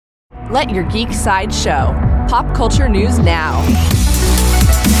Let your geek side show. Pop culture news now.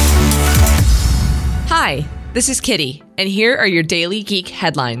 Hi, this is Kitty, and here are your daily geek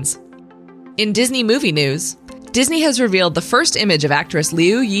headlines. In Disney movie news, Disney has revealed the first image of actress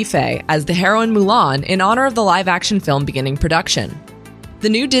Liu Yifei as the heroine Mulan in honor of the live-action film beginning production. The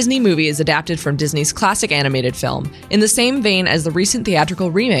new Disney movie is adapted from Disney's classic animated film, in the same vein as the recent theatrical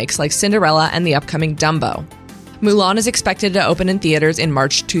remakes like Cinderella and the upcoming Dumbo. Mulan is expected to open in theaters in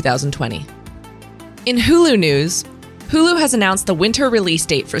March 2020. In Hulu news, Hulu has announced the winter release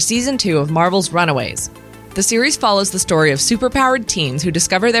date for Season 2 of Marvel's Runaways. The series follows the story of superpowered teens who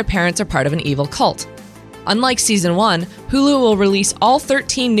discover their parents are part of an evil cult. Unlike Season 1, Hulu will release all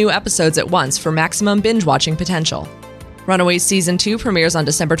 13 new episodes at once for maximum binge-watching potential. Runaways Season 2 premieres on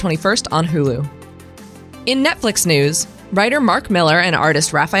December 21st on Hulu. In Netflix news, writer Mark Miller and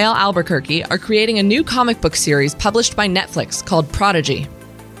artist Raphael Albuquerque are creating a new comic book series published by Netflix called Prodigy.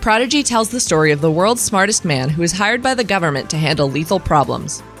 Prodigy tells the story of the world's smartest man who is hired by the government to handle lethal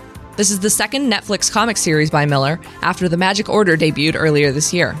problems. This is the second Netflix comic series by Miller after The Magic Order debuted earlier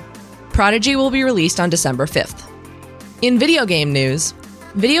this year. Prodigy will be released on December 5th. In video game news,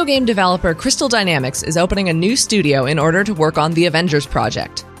 video game developer Crystal Dynamics is opening a new studio in order to work on the Avengers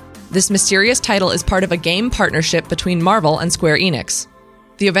project. This mysterious title is part of a game partnership between Marvel and Square Enix.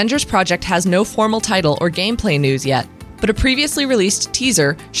 The Avengers project has no formal title or gameplay news yet, but a previously released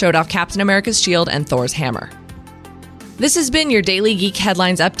teaser showed off Captain America's shield and Thor's hammer. This has been your Daily Geek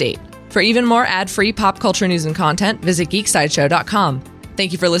Headlines Update. For even more ad-free pop culture news and content, visit geeksideshow.com.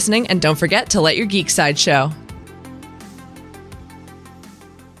 Thank you for listening, and don't forget to let your geek side show.